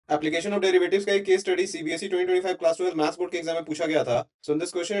Application of derivatives का एक case study CBSE 2025 class 12 maths board के एग्जाम में पूछा गया था. सो in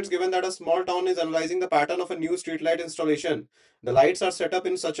this question it's given that a small town is analysing the pattern of a new street light installation. The lights are set up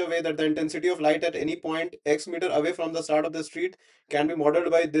in such a way that the intensity of light at any point x meter away from the start of the street can be modeled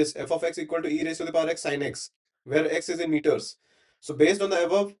by this f of x equal to e raised to the power x sin x, where x is in meters. So based on the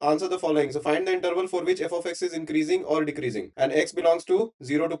above, answer the following. So find the interval for which f of x is increasing or decreasing and x belongs to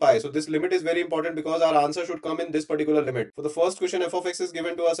 0 to pi. So this limit is very important because our answer should come in this particular limit. For the first question, f of x is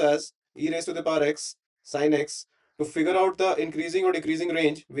given to us as e raised to the power x sin x. To figure out the increasing or decreasing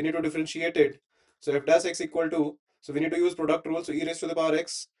range, we need to differentiate it. So f dash x equal to, so we need to use product rule. So e raised to the power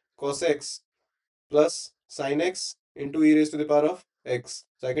x cos x plus sin x into e raised to the power of x.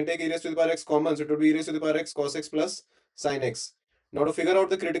 So I can take e raised to the power x common. So it would be e raised to the power x cos x plus sin x. Now to figure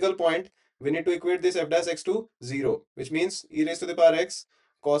out the critical point, we need to equate this f dash x to 0, which means e raised to the power x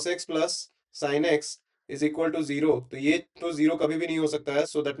cos x plus sin x is equal to 0. तो ये तो 0 कभी भी नहीं हो सकता है.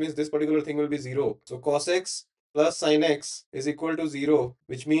 So that means this particular thing will be 0. So cos x plus sin x is equal to 0,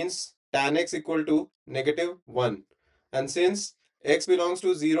 which means tan x equal to -1. And since x belongs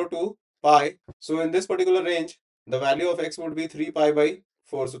to 0 to pi, so in this particular range, the value of x would be 3 pi by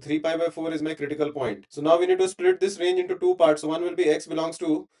 4. So 3 pi by 4 is my critical point. So now we need to split this range into two parts. So one will be x belongs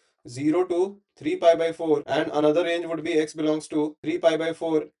to 0 to 3 pi by 4 and another range would be x belongs to 3 pi by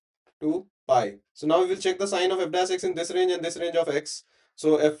 4 to pi. So now we will check the sign of f dash x in this range and this range of x.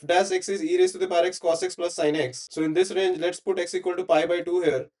 So f dash x is e raised to the power x cos x plus sin x. So in this range, let's put x equal to pi by 2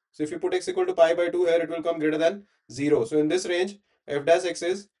 here. So if you put x equal to pi by 2 here, it will come greater than 0. So in this range, f dash x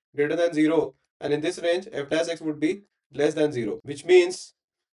is greater than 0, and in this range f dash x would be less than 0, which means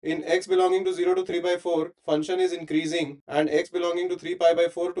in x belonging to 0 to 3 by 4 function is increasing and x belonging to 3 pi by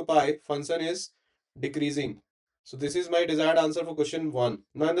 4 to pi function is decreasing. So this is my desired answer for question 1.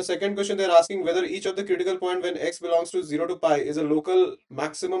 Now in the second question they are asking whether each of the critical point when x belongs to 0 to pi is a local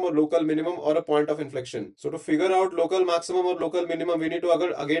maximum or local minimum or a point of inflection. So to figure out local maximum or local minimum, we need to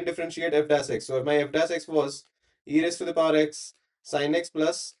again differentiate f dash x. So if my f dash x was e raised to the power x sin x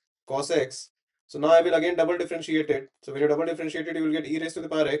plus cos x. So now I will again double differentiate it. So when you double differentiate it, you will get e raised to the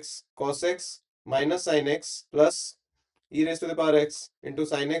power x cos x minus sin x plus e raised to the power x into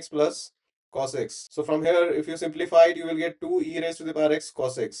sin x plus cos x. So from here, if you simplify it, you will get 2 e raised to the power x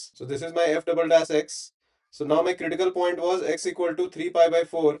cos x. So this is my f double dash x. So now my critical point was x equal to 3 pi by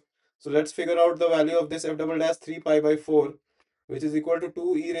 4. So let's figure out the value of this f double dash 3 pi by 4, which is equal to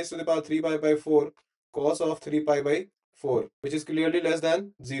 2 e raised to the power 3 pi by 4 cos of 3 pi by 4, which is clearly less than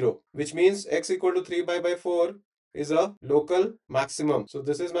 0, which means x equal to 3 pi by 4 is a local maximum. So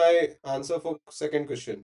this is my answer for second question.